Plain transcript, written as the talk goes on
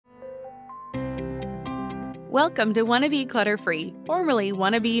Welcome to Wanna Be Clutter-Free, formerly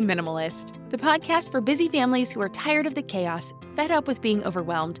Wanna Be Minimalist, the podcast for busy families who are tired of the chaos, fed up with being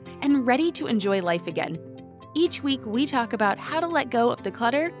overwhelmed, and ready to enjoy life again. Each week, we talk about how to let go of the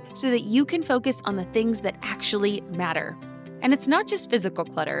clutter so that you can focus on the things that actually matter. And it's not just physical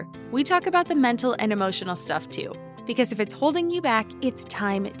clutter. We talk about the mental and emotional stuff too, because if it's holding you back, it's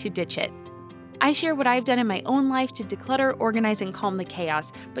time to ditch it. I share what I've done in my own life to declutter, organize, and calm the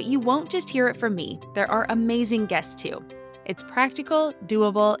chaos, but you won't just hear it from me. There are amazing guests too. It's practical,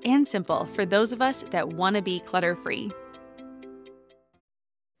 doable, and simple for those of us that want to be clutter-free.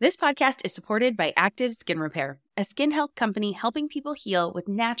 This podcast is supported by Active Skin Repair, a skin health company helping people heal with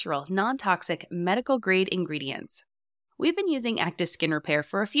natural, non-toxic, medical-grade ingredients. We've been using Active Skin Repair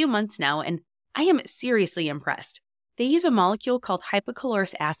for a few months now, and I am seriously impressed. They use a molecule called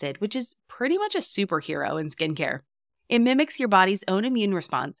hypochlorous acid, which is pretty much a superhero in skincare. It mimics your body's own immune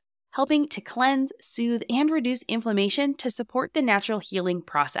response, helping to cleanse, soothe, and reduce inflammation to support the natural healing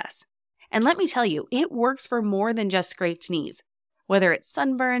process. And let me tell you, it works for more than just scraped knees. Whether it's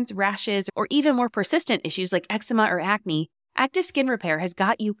sunburns, rashes, or even more persistent issues like eczema or acne, Active Skin Repair has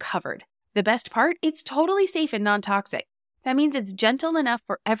got you covered. The best part? It's totally safe and non-toxic. That means it's gentle enough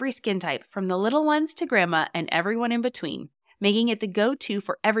for every skin type, from the little ones to grandma and everyone in between, making it the go-to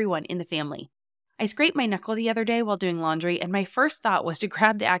for everyone in the family. I scraped my knuckle the other day while doing laundry, and my first thought was to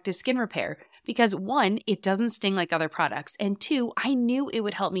grab the Active Skin Repair because 1, it doesn't sting like other products, and 2, I knew it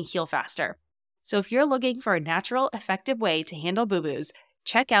would help me heal faster. So if you're looking for a natural, effective way to handle boo-boos,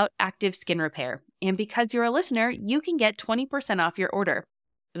 check out Active Skin Repair. And because you're a listener, you can get 20% off your order.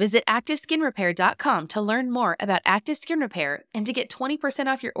 Visit ActiveSkinRepair.com to learn more about Active Skin Repair, and to get 20%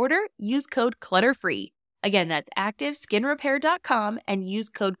 off your order, use code CLUTTERFREE. Again, that's ActiveSkinRepair.com and use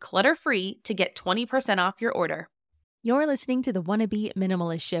code CLUTTERFREE to get 20% off your order. You're listening to the Wanna Be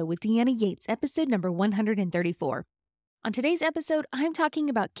Minimalist Show with Deanna Yates, episode number 134. On today's episode, I'm talking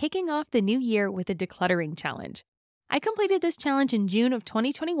about kicking off the new year with a decluttering challenge. I completed this challenge in June of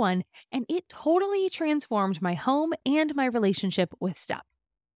 2021, and it totally transformed my home and my relationship with stuff.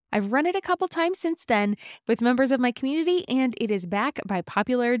 I've run it a couple times since then with members of my community, and it is back by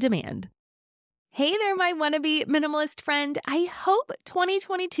popular demand. Hey there, my wannabe minimalist friend. I hope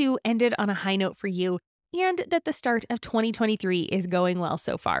 2022 ended on a high note for you, and that the start of 2023 is going well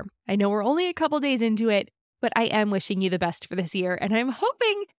so far. I know we're only a couple days into it, but I am wishing you the best for this year, and I'm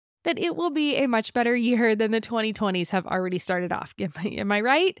hoping that it will be a much better year than the 2020s have already started off. Am I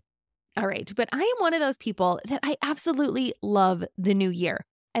right? All right, but I am one of those people that I absolutely love the new year.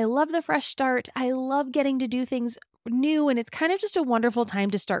 I love the fresh start. I love getting to do things new, and it's kind of just a wonderful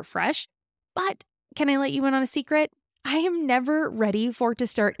time to start fresh. But can I let you in on a secret? I am never ready for it to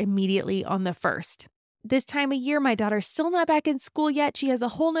start immediately on the 1st. This time of year, my daughter's still not back in school yet. She has a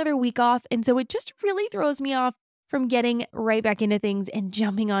whole nother week off, and so it just really throws me off from getting right back into things and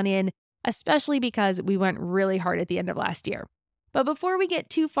jumping on in, especially because we went really hard at the end of last year. But before we get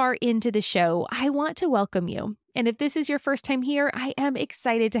too far into the show, I want to welcome you. And if this is your first time here, I am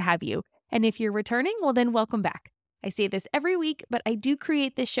excited to have you. And if you're returning, well then welcome back. I say this every week, but I do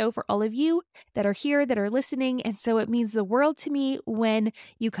create this show for all of you that are here, that are listening, and so it means the world to me when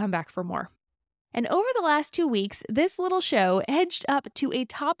you come back for more. And over the last 2 weeks, this little show edged up to a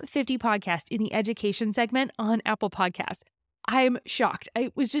top 50 podcast in the education segment on Apple Podcasts. I'm shocked.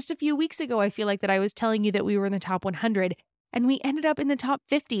 It was just a few weeks ago, I feel like, that I was telling you that we were in the top 100. And we ended up in the top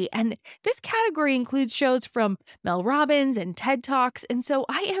 50. And this category includes shows from Mel Robbins and TED Talks. And so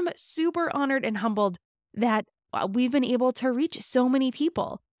I am super honored and humbled that we've been able to reach so many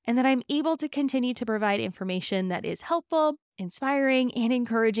people, and that I'm able to continue to provide information that is helpful, inspiring, and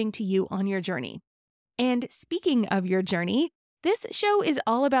encouraging to you on your journey. And speaking of your journey, this show is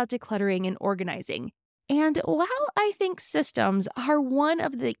all about decluttering and organizing. And while I think systems are one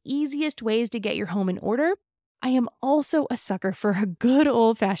of the easiest ways to get your home in order, I am also a sucker for a good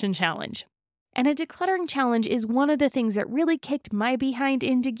old-fashioned challenge. And a decluttering challenge is one of the things that really kicked my behind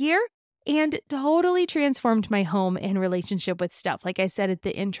into gear and totally transformed my home and relationship with stuff, like I said at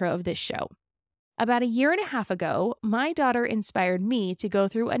the intro of this show. About a year and a half ago, my daughter inspired me to go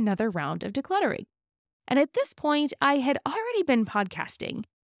through another round of decluttering. And at this point, I had already been podcasting,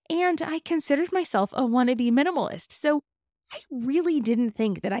 and I considered myself a wannabe minimalist, so I really didn't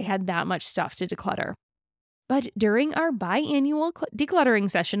think that I had that much stuff to declutter. But during our biannual decluttering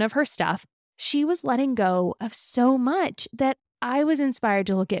session of her stuff, she was letting go of so much that I was inspired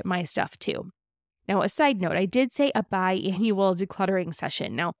to look at my stuff too. Now, a side note, I did say a biannual decluttering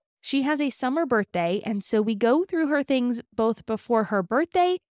session. Now, she has a summer birthday, and so we go through her things both before her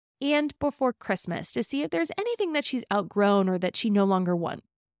birthday and before Christmas to see if there's anything that she's outgrown or that she no longer wants.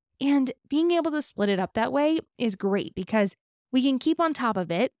 And being able to split it up that way is great because we can keep on top of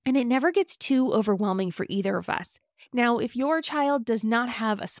it and it never gets too overwhelming for either of us. Now, if your child does not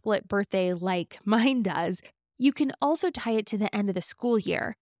have a split birthday like mine does, you can also tie it to the end of the school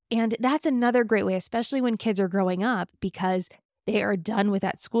year. And that's another great way, especially when kids are growing up, because they are done with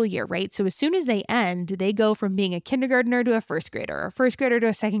that school year, right? So as soon as they end, they go from being a kindergartner to a first grader, or a first grader to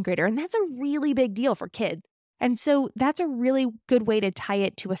a second grader. And that's a really big deal for kids. And so that's a really good way to tie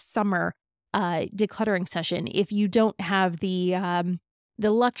it to a summer decluttering session if you don't have the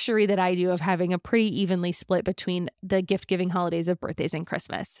luxury that I do of having a pretty evenly split between the gift-giving holidays of birthdays and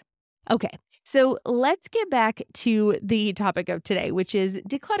Christmas. Okay, so let's get back to the topic of today, which is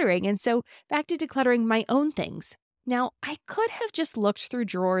decluttering. And so back to decluttering my own things. Now, I could have just looked through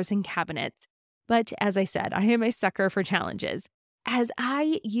drawers and cabinets, but as I said, I am a sucker for challenges, as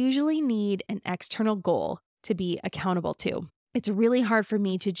I usually need an external goal to be accountable to. It's really hard for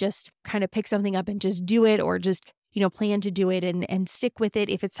me to just kind of pick something up and just do it or just, plan to do it and stick with it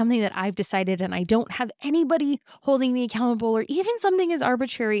if it's something that I've decided and I don't have anybody holding me accountable, or even something as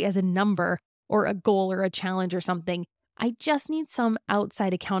arbitrary as a number or a goal or a challenge or something. I just need some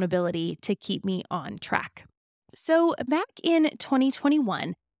outside accountability to keep me on track. So back in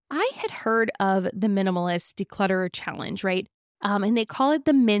 2021, I had heard of the Minimalist Declutter Challenge, right? And they call it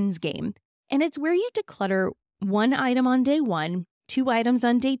the MINS game. And it's where you declutter one item on day one, 2 items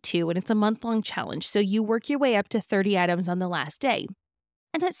on day 2, and it's a month-long challenge. So you work your way up to 30 items on the last day.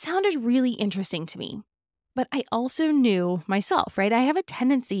 And that sounded really interesting to me. But I also knew myself, right? I have a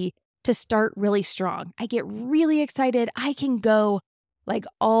tendency to start really strong. I get really excited. I can go like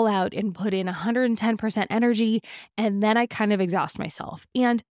all out and put in 110% energy, and then I kind of exhaust myself.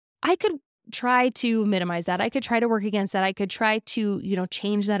 And I could try to minimize that. I could try to work against that. I could try to,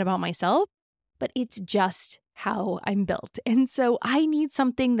 change that about myself, but it's just how I'm built. And so I need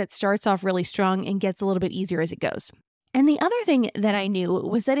something that starts off really strong and gets a little bit easier as it goes. And the other thing that I knew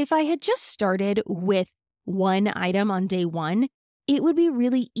was that if I had just started with one item on day one, it would be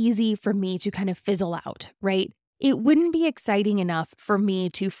really easy for me to kind of fizzle out, right? It wouldn't be exciting enough for me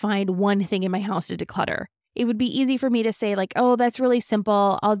to find one thing in my house to declutter. It would be easy for me to say like, oh, that's really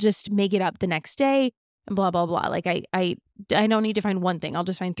simple. I'll just make it up the next day and blah, blah, blah. Like I don't need to find one thing. I'll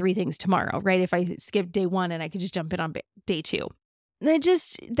just find 3 things tomorrow, right? If I skip day 1 and I could just jump in on day 2.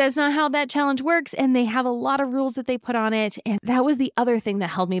 That's not how that challenge works. And they have a lot of rules that they put on it. And that was the other thing that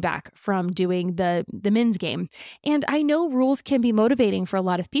held me back from doing the MINS game. And I know rules can be motivating for a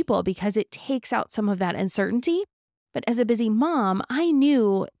lot of people because it takes out some of that uncertainty. But as a busy mom, I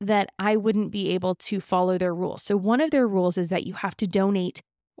knew that I wouldn't be able to follow their rules. So one of their rules is that you have to donate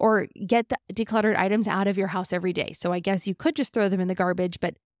or get the decluttered items out of your house every day. So I guess you could just throw them in the garbage,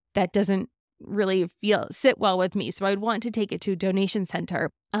 but that doesn't really sit well with me. So I'd want to take it to a donation center,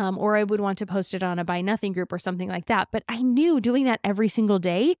 or I would want to post it on a buy nothing group or something like that. But I knew doing that every single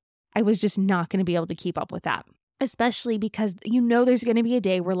day, I was just not going to be able to keep up with that, especially because there's going to be a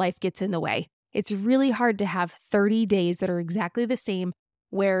day where life gets in the way. It's really hard to have 30 days that are exactly the same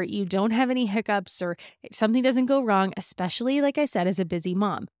where you don't have any hiccups or something doesn't go wrong, especially, like I said, as a busy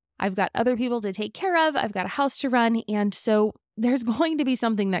mom. I've got other people to take care of. I've got a house to run. And so there's going to be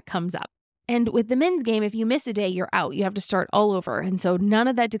something that comes up. And with the MINS game, if you miss a day, you're out. You have to start all over. And so none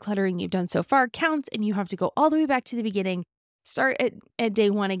of that decluttering you've done so far counts. And you have to go all the way back to the beginning, start at day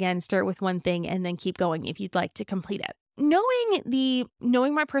 1 again, start with one thing, and then keep going if you'd like to complete it.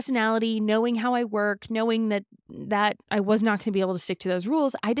 Knowing my personality, knowing how I work, knowing that I was not going to be able to stick to those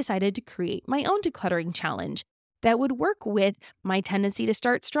rules, I decided to create my own decluttering challenge that would work with my tendency to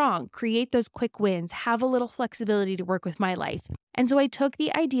start strong, create those quick wins, have a little flexibility to work with my life. And so I took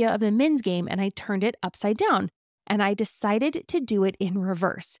the idea of the MINS game and I turned it upside down, and I decided to do it in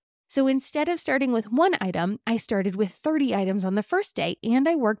reverse. So instead of starting with one item, I started with 30 items on the first day, and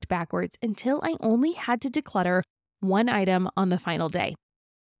I worked backwards until I only had to declutter one item on the final day.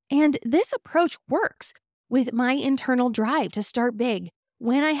 And this approach works with my internal drive to start big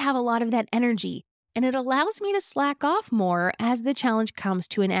when I have a lot of that energy, and it allows me to slack off more as the challenge comes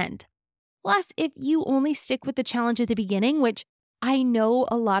to an end. Plus, if you only stick with the challenge at the beginning, which I know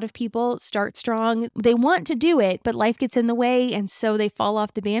a lot of people start strong, they want to do it, but life gets in the way, and so they fall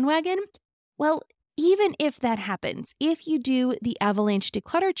off the bandwagon. Well, even if that happens, if you do the Avalanche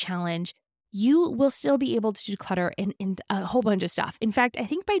Declutter Challenge, you will still be able to declutter in a whole bunch of stuff. In fact, I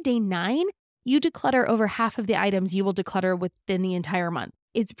think by day 9, you declutter over half of the items you will declutter within the entire month.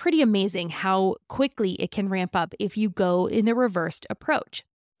 It's pretty amazing how quickly it can ramp up if you go in the reversed approach.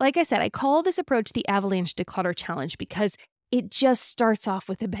 Like I said, I call this approach the Avalanche Declutter Challenge because it just starts off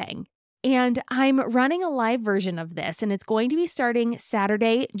with a bang. And I'm running a live version of this, and it's going to be starting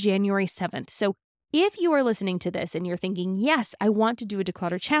Saturday, January 7th. So if you are listening to this and you're thinking, yes, I want to do a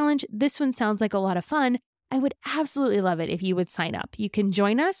declutter challenge, this one sounds like a lot of fun, I would absolutely love it if you would sign up. You can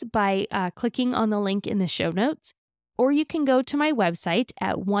join us by clicking on the link in the show notes, or you can go to my website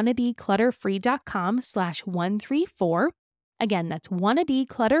at wannabeclutterfree.com/134. Again, that's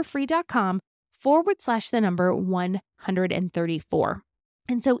wannabeclutterfree.com/134.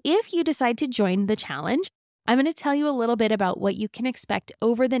 And so if you decide to join the challenge, I'm going to tell you a little bit about what you can expect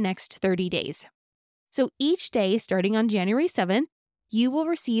over the next 30 days. So each day, starting on January 7th, you will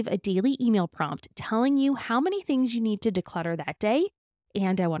receive a daily email prompt telling you how many things you need to declutter that day.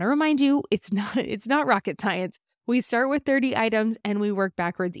 And I want to remind you, it's not rocket science. We start with 30 items and we work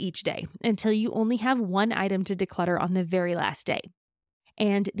backwards each day until you only have one item to declutter on the very last day.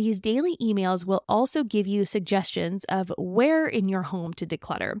 And these daily emails will also give you suggestions of where in your home to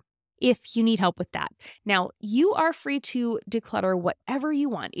declutter if you need help with that. Now, you are free to declutter whatever you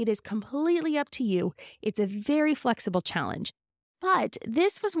want. It is completely up to you. It's a very flexible challenge. But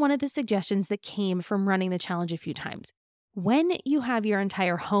this was one of the suggestions that came from running the challenge a few times. When you have your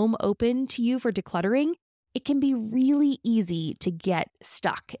entire home open to you for decluttering, it can be really easy to get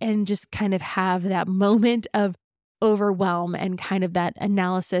stuck and just kind of have that moment of overwhelm and kind of that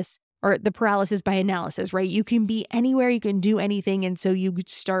analysis or the paralysis by analysis, right? You can be anywhere, you can do anything, and so you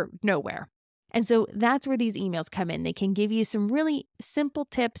start nowhere. And so that's where these emails come in. They can give you some really simple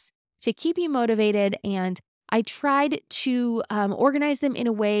tips to keep you motivated. And I tried to organize them in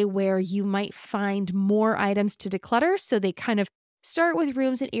a way where you might find more items to declutter. So they kind of start with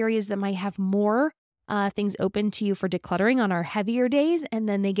rooms and areas that might have more things open to you for decluttering on our heavier days, and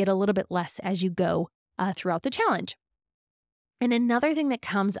then they get a little bit less as you go throughout the challenge. And another thing that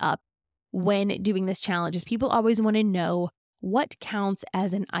comes up when doing this challenge is people always want to know what counts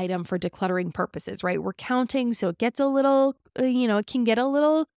as an item for decluttering purposes, right? We're counting, so it gets a little, it can get a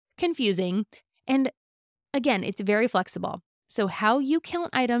little confusing. And again, it's very flexible. So how you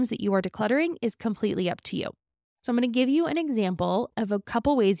count items that you are decluttering is completely up to you. So I'm going to give you an example of a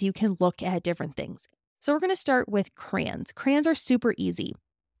couple ways you can look at different things. So we're going to start with crayons. Crayons are super easy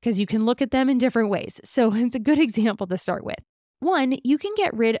because you can look at them in different ways. So it's a good example to start with. One, you can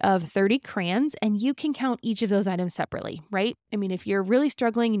get rid of 30 crayons and you can count each of those items separately, right? I mean, if you're really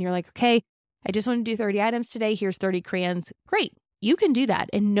struggling and you're like, okay, I just want to do 30 items today, here's 30 crayons, great. You can do that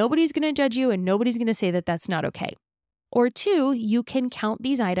and nobody's going to judge you and nobody's going to say that that's not okay. Or two, you can count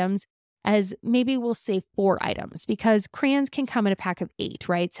these items as maybe we'll say 4 items because crayons can come in a pack of 8,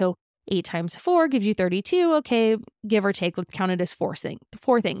 right? So 8 times 4 gives you 32. Okay, give or take, let's count it as 4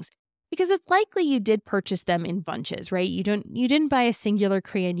 things. Because it's likely you did purchase them in bunches, right? You didn't buy a singular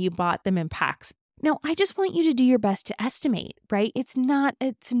crayon, you bought them in packs. Now, I just want you to do your best to estimate, right? It's not,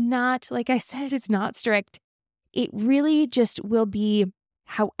 like I said, it's not strict. It really just will be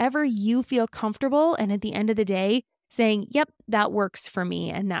however you feel comfortable. And at the end of the day, saying, yep, that works for me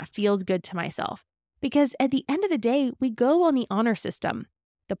and that feels good to myself. Because at the end of the day, we go on the honor system.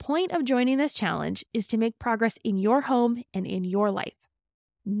 The point of joining this challenge is to make progress in your home and in your life.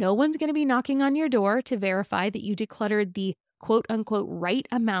 No one's going to be knocking on your door to verify that you decluttered the quote unquote right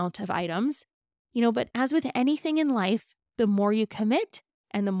amount of items. But as with anything in life, the more you commit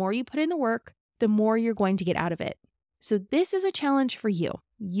and the more you put in the work, the more you're going to get out of it. So this is a challenge for you.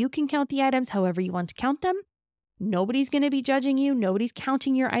 You can count the items however you want to count them. Nobody's going to be judging you. Nobody's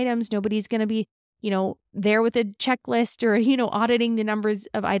counting your items. Nobody's going to be, there with a checklist or, auditing the numbers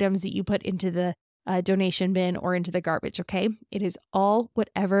of items that you put into the donation bin or into the garbage, okay? It is all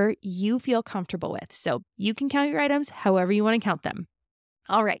whatever you feel comfortable with. So you can count your items however you want to count them.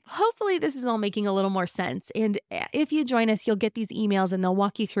 All right. Hopefully this is all making a little more sense. And if you join us, you'll get these emails and they'll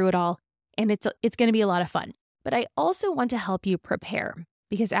walk you through it all. And it's going to be a lot of fun. But I also want to help you prepare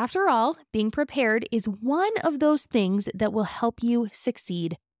because after all, being prepared is one of those things that will help you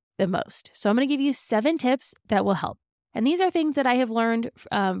succeed the most. So I'm going to give you 7 tips that will help. And these are things that I have learned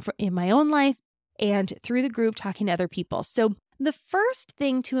in my own life and through the group talking to other people. So the first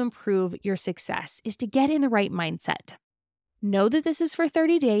thing to improve your success is to get in the right mindset. Know that this is for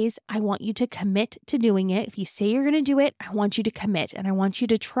 30 days. I want you to commit to doing it. If you say you're going to do it, I want you to commit and I want you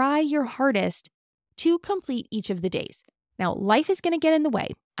to try your hardest to complete each of the days. Now, life is going to get in the way.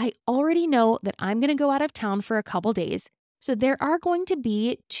 I already know that I'm going to go out of town for a couple days. So there are going to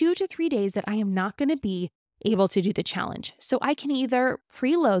be 2 to 3 days that I am not going to be able to do the challenge. So I can either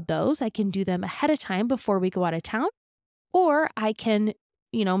preload those, I can do them ahead of time before we go out of town, or I can,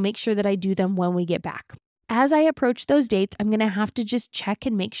 make sure that I do them when we get back. As I approach those dates, I'm going to have to just check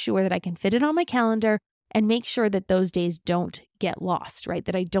and make sure that I can fit it on my calendar and make sure that those days don't get lost, right?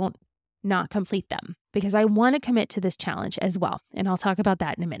 That I don't not complete them because I want to commit to this challenge as well. And I'll talk about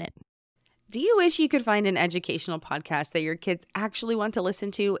that in a minute. Do you wish you could find an educational podcast that your kids actually want to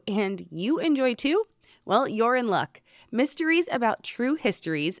listen to and you enjoy too? Well, you're in luck. Mysteries About True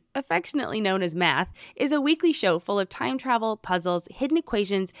Histories, affectionately known as Math, is a weekly show full of time travel, puzzles, hidden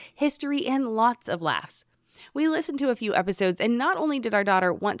equations, history, and lots of laughs. We listened to a few episodes, and not only did our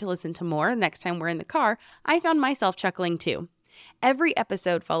daughter want to listen to more next time we're in the car, I found myself chuckling too. Every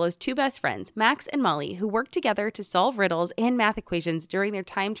episode follows two best friends, Max and Molly, who work together to solve riddles and math equations during their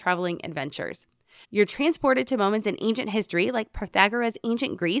time-traveling adventures. You're transported to moments in ancient history like Pythagoras'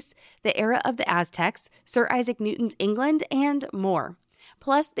 ancient Greece, the era of the Aztecs, Sir Isaac Newton's England, and more.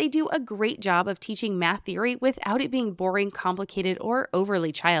 Plus, they do a great job of teaching math theory without it being boring, complicated, or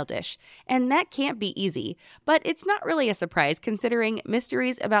overly childish. And that can't be easy. But it's not really a surprise considering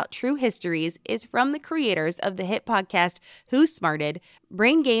Mysteries About True Histories is from the creators of the hit podcast Who Smarted,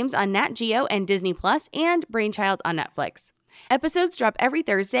 Brain Games on Nat Geo and Disney Plus, and Brainchild on Netflix. Episodes drop every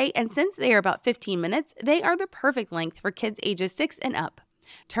Thursday, and since they are about 15 minutes, they are the perfect length for kids ages 6 and up.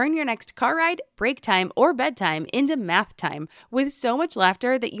 Turn your next car ride, break time, or bedtime into math time with so much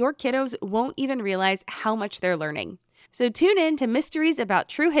laughter that your kiddos won't even realize how much they're learning. So tune in to Mysteries About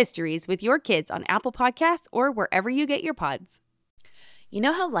True Histories with your kids on Apple Podcasts or wherever you get your pods. You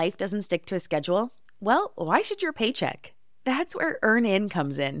know how life doesn't stick to a schedule? Well, why should your paycheck? That's where EarnIn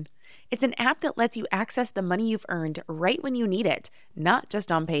comes in. It's an app that lets you access the money you've earned right when you need it, not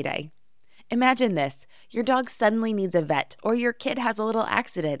just on payday. Imagine this, your dog suddenly needs a vet, or your kid has a little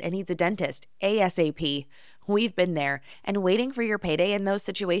accident and needs a dentist, ASAP. We've been there, and waiting for your payday in those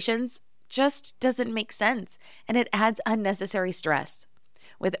situations just doesn't make sense, and it adds unnecessary stress.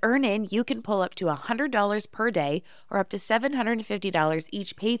 With EarnIn, you can pull up to $100 per day or up to $750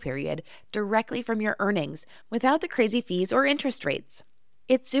 each pay period directly from your earnings without the crazy fees or interest rates.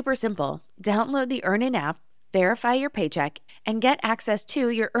 It's super simple. Download the EarnIn app, verify your paycheck, and get access to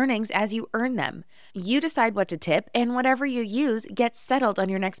your earnings as you earn them. You decide what to tip, and whatever you use gets settled on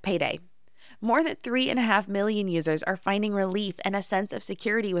your next payday. More than 3.5 million users are finding relief and a sense of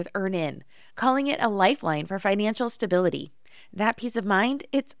security with EarnIn, calling it a lifeline for financial stability. That peace of mind,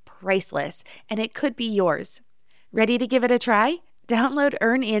 it's priceless, and it could be yours. Ready to give it a try? Download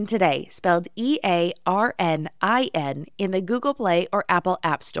EarnIn today, spelled EARNIN, in the Google Play or Apple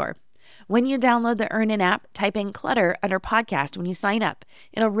App Store. When you download the EarnIn app, type in Clutter under podcast when you sign up.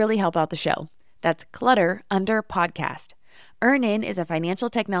 It'll really help out the show. That's Clutter under podcast. EarnIn is a financial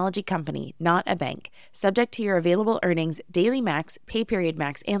technology company, not a bank. Subject to your available earnings, daily max, pay period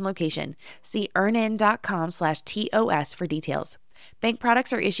max, and location. See earnin.com/TOS for details. Bank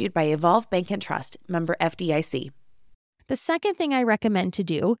products are issued by Evolve Bank and Trust, member FDIC. The second thing I recommend to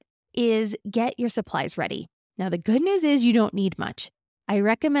do is get your supplies ready. Now, the good news is you don't need much. I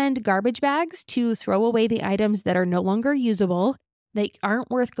recommend garbage bags to throw away the items that are no longer usable. They aren't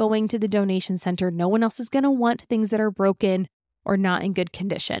worth going to the donation center. No one else is going to want things that are broken or not in good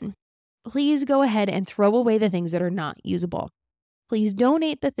condition. Please go ahead and throw away the things that are not usable. Please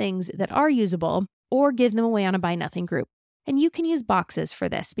donate the things that are usable or give them away on a Buy Nothing group. And you can use boxes for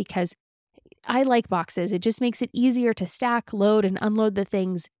this because I like boxes. It just makes it easier to stack, load, and unload the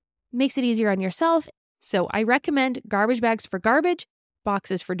things. Makes it easier on yourself. So I recommend garbage bags for garbage,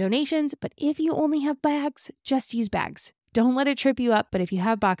 boxes for donations, but if you only have bags, just use bags. Don't let it trip you up, but if you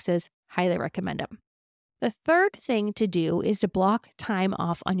have boxes, highly recommend them. The third thing to do is to block time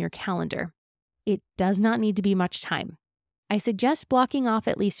off on your calendar. It does not need to be much time. I suggest blocking off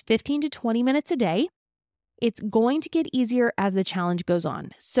at least 15 to 20 minutes a day. It's going to get easier as the challenge goes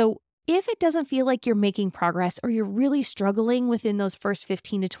on. So if it doesn't feel like you're making progress or you're really struggling within those first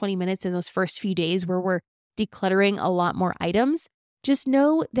 15 to 20 minutes in those first few days where we're decluttering a lot more items, just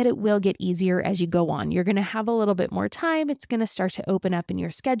know that it will get easier as you go on. You're going to have a little bit more time. It's going to start to open up in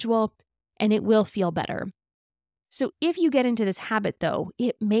your schedule and it will feel better. So if you get into this habit though,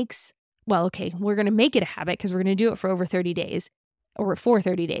 we're going to make it a habit because we're going to do it for over 30 days or for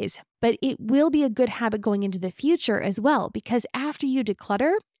 30 days, but it will be a good habit going into the future as well because after you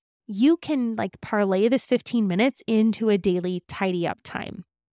declutter, you can parlay this 15 minutes into a daily tidy up time.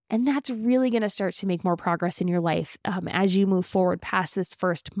 And that's really going to start to make more progress in your life as you move forward past this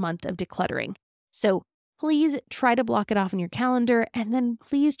first month of decluttering. So please try to block it off in your calendar and then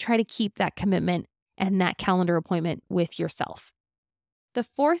please try to keep that commitment and that calendar appointment with yourself. The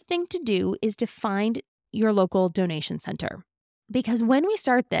fourth thing to do is to find your local donation center. Because when we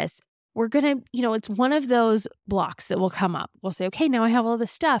start this, we're going to, it's one of those blocks that will come up. We'll say, okay, now I have all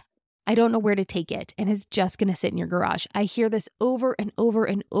this stuff. I don't know where to take it, and it's just going to sit in your garage. I hear this over and over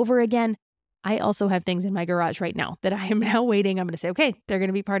and over again. I also have things in my garage right now that I am now waiting. I'm going to say, okay, they're going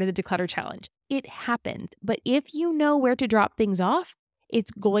to be part of the declutter challenge. It happened. But if you know where to drop things off,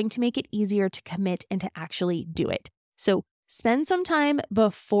 it's going to make it easier to commit and to actually do it. So spend some time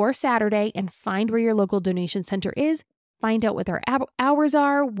before Saturday and find where your local donation center is. Find out what their hours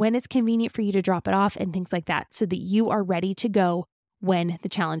are, when it's convenient for you to drop it off, and things like that so that you are ready to go when the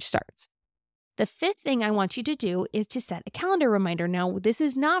challenge starts. The fifth thing I want you to do is to set a calendar reminder. Now, this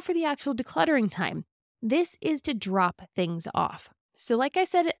is not for the actual decluttering time. This is to drop things off. So like I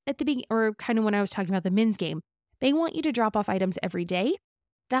said at the beginning, or kind of when I was talking about the men's game, they want you to drop off items every day.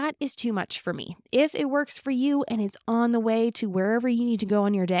 That is too much for me. If it works for you and it's on the way to wherever you need to go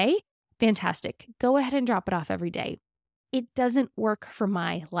on your day, fantastic. Go ahead and drop it off every day. It doesn't work for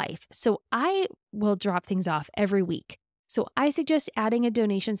my life. So I will drop things off every week. So I suggest adding a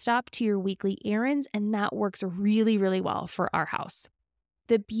donation stop to your weekly errands, and that works really, really well for our house.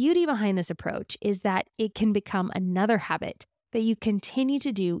 The beauty behind this approach is that it can become another habit that you continue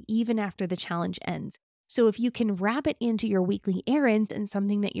to do even after the challenge ends. So if you can wrap it into your weekly errands and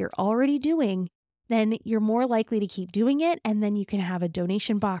something that you're already doing, then you're more likely to keep doing it, and then you can have a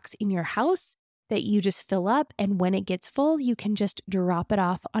donation box in your house that you just fill up, and when it gets full, you can just drop it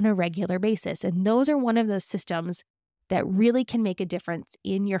off on a regular basis. And those are one of those systems that really can make a difference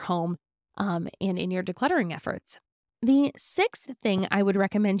in your home and in your decluttering efforts. The sixth thing I would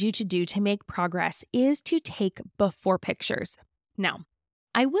recommend you to do to make progress is to take before pictures. Now,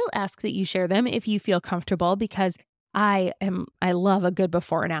 I will ask that you share them if you feel comfortable, because I love a good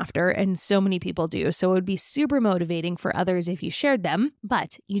before and after, and so many people do. So it would be super motivating for others if you shared them,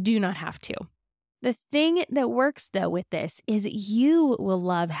 but you do not have to. The thing that works though with this is you will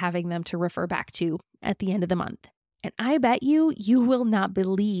love having them to refer back to at the end of the month. And I bet you will not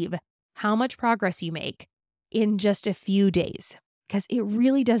believe how much progress you make in just a few days, because it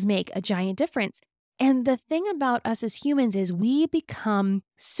really does make a giant difference. And the thing about us as humans is we become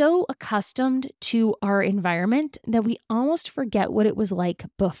so accustomed to our environment that we almost forget what it was like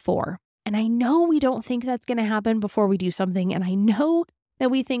before. And I know we don't think that's going to happen before we do something. And I know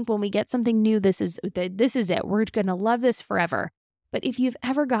that we think when we get something new, this is it. We're going to love this forever. But if you've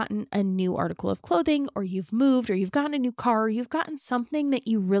ever gotten a new article of clothing, or you've moved, or you've gotten a new car, or you've gotten something that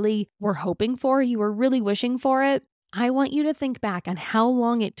you really were hoping for, you were really wishing for it, I want you to think back on how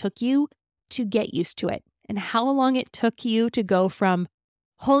long it took you to get used to it, and how long it took you to go from,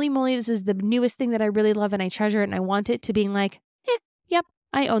 holy moly, this is the newest thing that I really love and I treasure it and I want it, to being like, yep,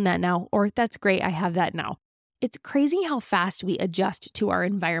 I own that now, or that's great, I have that now. It's crazy how fast we adjust to our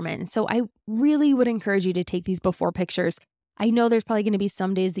environment. And so I really would encourage you to take these before pictures. I know there's probably going to be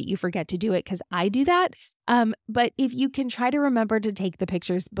some days that you forget to do it, because I do that. But if you can try to remember to take the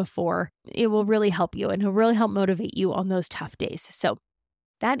pictures before, it will really help you, and it'll really help motivate you on those tough days. So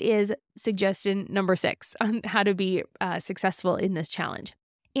that is suggestion number 6 on how to be successful in this challenge.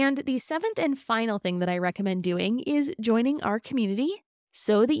 And the seventh and final thing that I recommend doing is joining our community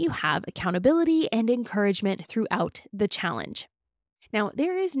so that you have accountability and encouragement throughout the challenge. Now,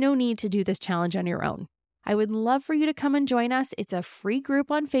 there is no need to do this challenge on your own. I would love for you to come and join us. It's a free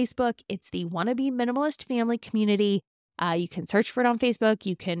group on Facebook. It's the Wannabe Minimalist Family Community. You can search for it on Facebook.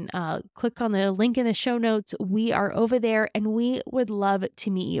 You can click on the link in the show notes. We are over there, and we would love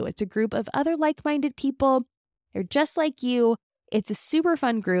to meet you. It's a group of other like-minded people. They're just like you. It's a super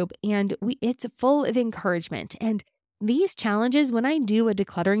fun group, and it's full of encouragement. And these challenges, when I do a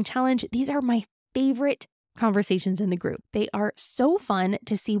decluttering challenge, these are my favorite conversations in the group. They are so fun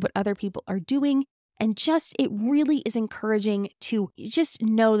to see what other people are doing. And just, it really is encouraging to just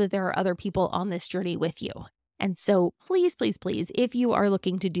know that there are other people on this journey with you. And so please, please, please, if you are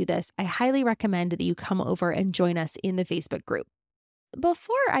looking to do this, I highly recommend that you come over and join us in the Facebook group.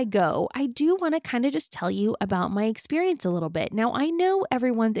 Before I go, I do want to kind of just tell you about my experience a little bit. Now, I know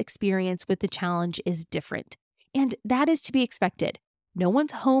everyone's experience with the challenge is different, and that is to be expected. No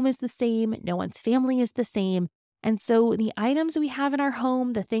one's home is the same. No one's family is the same. And so the items we have in our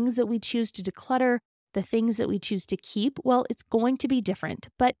home, the things that we choose to declutter, the things that we choose to keep, well, it's going to be different.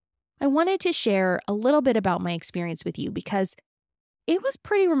 But I wanted to share a little bit about my experience with you because it was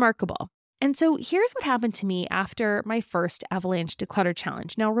pretty remarkable. And so here's what happened to me after my first Avalanche Declutter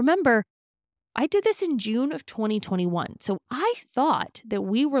challenge. Now, remember, I did this in June of 2021. So I thought that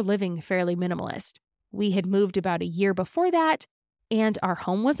we were living fairly minimalist. We had moved about a year before that, and our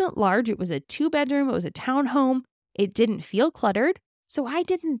home wasn't large. It was a 2-bedroom. It was a townhome. It didn't feel cluttered. So I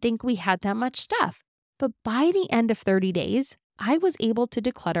didn't think we had that much stuff. But by the end of 30 days, I was able to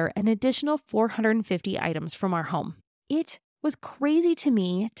declutter an additional 450 items from our home. It was crazy to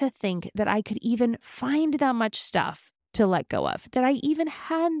me to think that I could even find that much stuff to let go of, that I even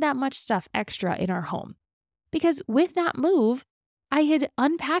had that much stuff extra in our home. Because with that move, I had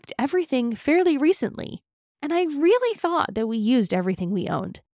unpacked everything fairly recently, and I really thought that we used everything we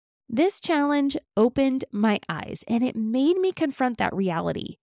owned. This challenge opened my eyes, and it made me confront that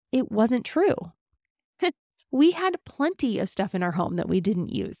reality. It wasn't true. We had plenty of stuff in our home that we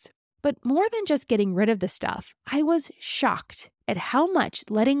didn't use. But more than just getting rid of the stuff, I was shocked at how much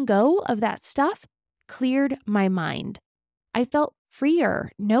letting go of that stuff cleared my mind. I felt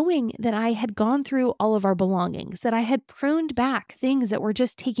freer knowing that I had gone through all of our belongings, that I had pruned back things that were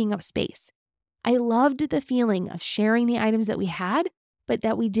just taking up space. I loved the feeling of sharing the items that we had, but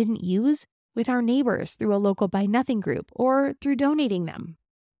that we didn't use, with our neighbors through a local Buy Nothing group or through donating them.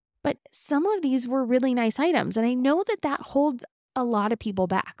 But some of these were really nice items, and I know that holds a lot of people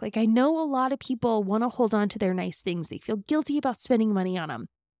back. Like, I know a lot of people want to hold on to their nice things. They feel guilty about spending money on them.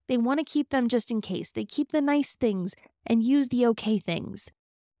 They want to keep them just in case. They keep the nice things and use the okay things.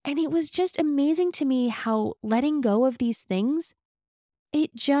 And it was just amazing to me how letting go of these things,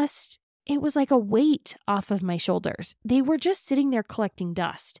 it was like a weight off of my shoulders. They were just sitting there collecting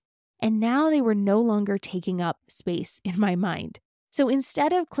dust. And now they were no longer taking up space in my mind. So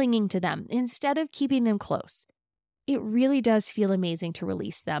instead of clinging to them, instead of keeping them close, it really does feel amazing to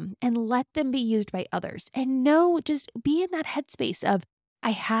release them and let them be used by others. And just be in that headspace of,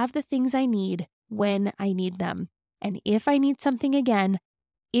 I have the things I need when I need them. And if I need something again,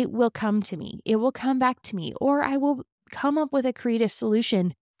 it will come to me. It will come back to me, or I will come up with a creative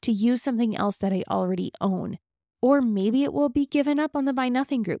solution to use something else that I already own. Or maybe it will be given up on the Buy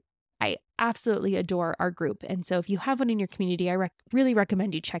Nothing group. I absolutely adore our group. And so if you have one in your community, I really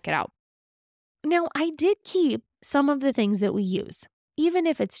recommend you check it out. Now, I did keep some of the things that we use, even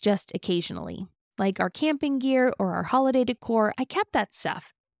if it's just occasionally, like our camping gear or our holiday decor. I kept that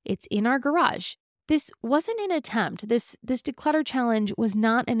stuff. It's in our garage. This wasn't an attempt. This declutter challenge was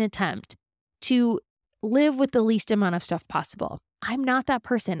not an attempt to live with the least amount of stuff possible. I'm not that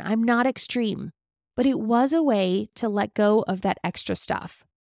person. I'm not extreme. But it was a way to let go of that extra stuff.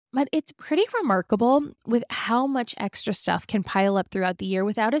 But it's pretty remarkable with how much extra stuff can pile up throughout the year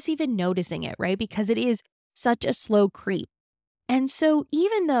without us even noticing it, right? Because it is such a slow creep. And so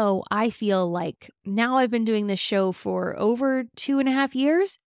even though I feel like now I've been doing this show for over 2.5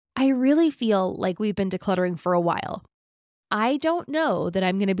 years, I really feel like we've been decluttering for a while. I don't know that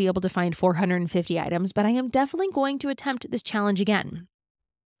I'm going to be able to find 450 items, but I am definitely going to attempt this challenge again.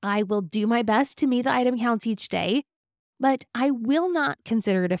 I will do my best to meet the item counts each day, but I will not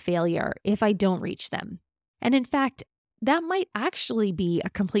consider it a failure if I don't reach them. And in fact, that might actually be a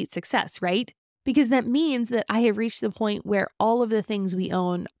complete success, right? Because that means that I have reached the point where all of the things we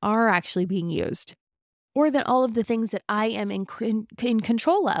own are actually being used, or that all of the things that I am in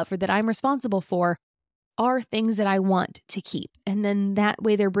control of or that I'm responsible for are things that I want to keep. And then that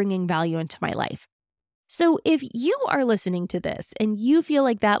way they're bringing value into my life. So if you are listening to this and you feel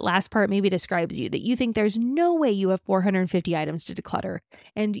like that last part maybe describes you, that you think there's no way you have 450 items to declutter,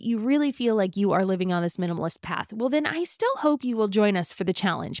 and you really feel like you are living on this minimalist path, well, then I still hope you will join us for the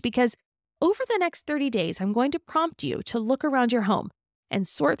challenge, because over the next 30 days, I'm going to prompt you to look around your home and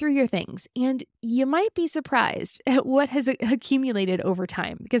sort through your things. And you might be surprised at what has accumulated over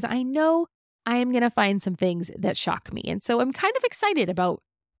time, because I know I am going to find some things that shock me. And so I'm kind of excited about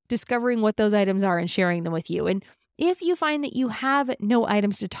discovering what those items are and sharing them with you. And if you find that you have no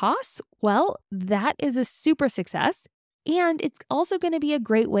items to toss, well, that is a super success. And it's also going to be a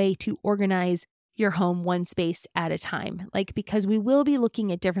great way to organize your home one space at a time. Because we will be looking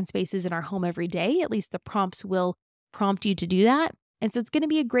at different spaces in our home every day, at least the prompts will prompt you to do that. And so it's going to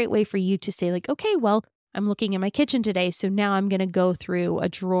be a great way for you to say okay, well, I'm looking in my kitchen today, so now I'm going to go through a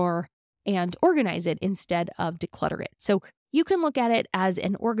drawer and organize it instead of declutter it. So you can look at it as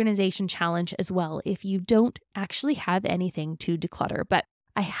an organization challenge as well if you don't actually have anything to declutter. But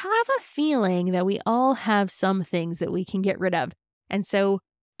I have a feeling that we all have some things that we can get rid of. And so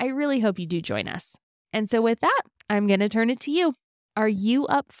I really hope you do join us. And so with that, I'm going to turn it to you. Are you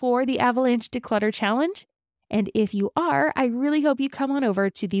up for the Avalanche Declutter Challenge? And if you are, I really hope you come on over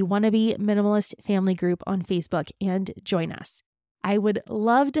to the Wannabe Minimalist Family Group on Facebook and join us. I would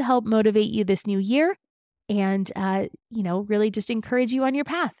love to help motivate you this new year and, really just encourage you on your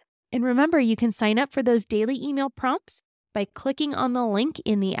path. And remember, you can sign up for those daily email prompts by clicking on the link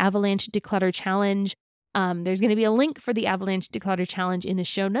in the Avalanche Declutter Challenge. There's going to be a link for the Avalanche Declutter Challenge in the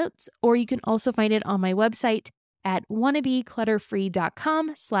show notes, or you can also find it on my website at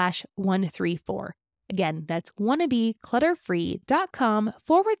wannabeclutterfree.com/134. Again, that's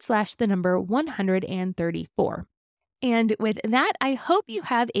wannabeclutterfree.com/134. And with that, I hope you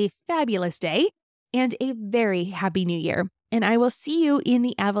have a fabulous day. and a very happy new year. And I will see you in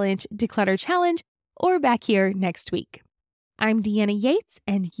the Avalanche Declutter Challenge or back here next week. I'm Deanna Yates,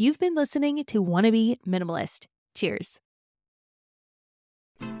 and you've been listening to Wannabe Minimalist. Cheers.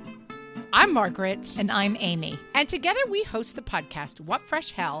 I'm Margaret. And I'm Amy. And together we host the podcast, What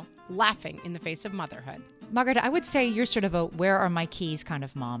Fresh Hell? Laughing in the Face of Motherhood. Margaret, I would say you're sort of a where are my keys kind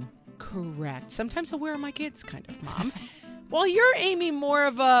of mom. Correct. Sometimes a where are my kids kind of mom. Well, you're, Amy, more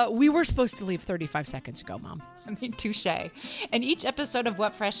of a we were supposed to leave 35 seconds ago, mom. I mean, touche. In each episode of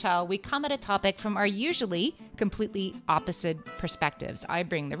What Fresh Hell, we come at a topic from our usually completely opposite perspectives. I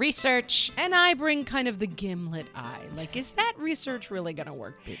bring the research. And I bring kind of the gimlet eye. Like, is that research really going to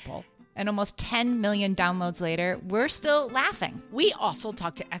work, people? And almost 10 million downloads later, we're still laughing. We also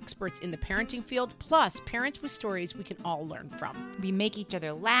talk to experts in the parenting field, plus parents with stories we can all learn from. We make each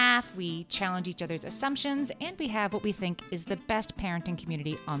other laugh, we challenge each other's assumptions, and we have what we think is the best parenting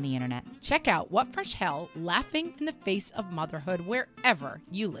community on the internet. Check out What Fresh Hell? Laughing in the Face of Motherhood wherever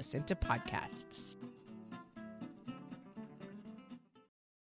you listen to podcasts.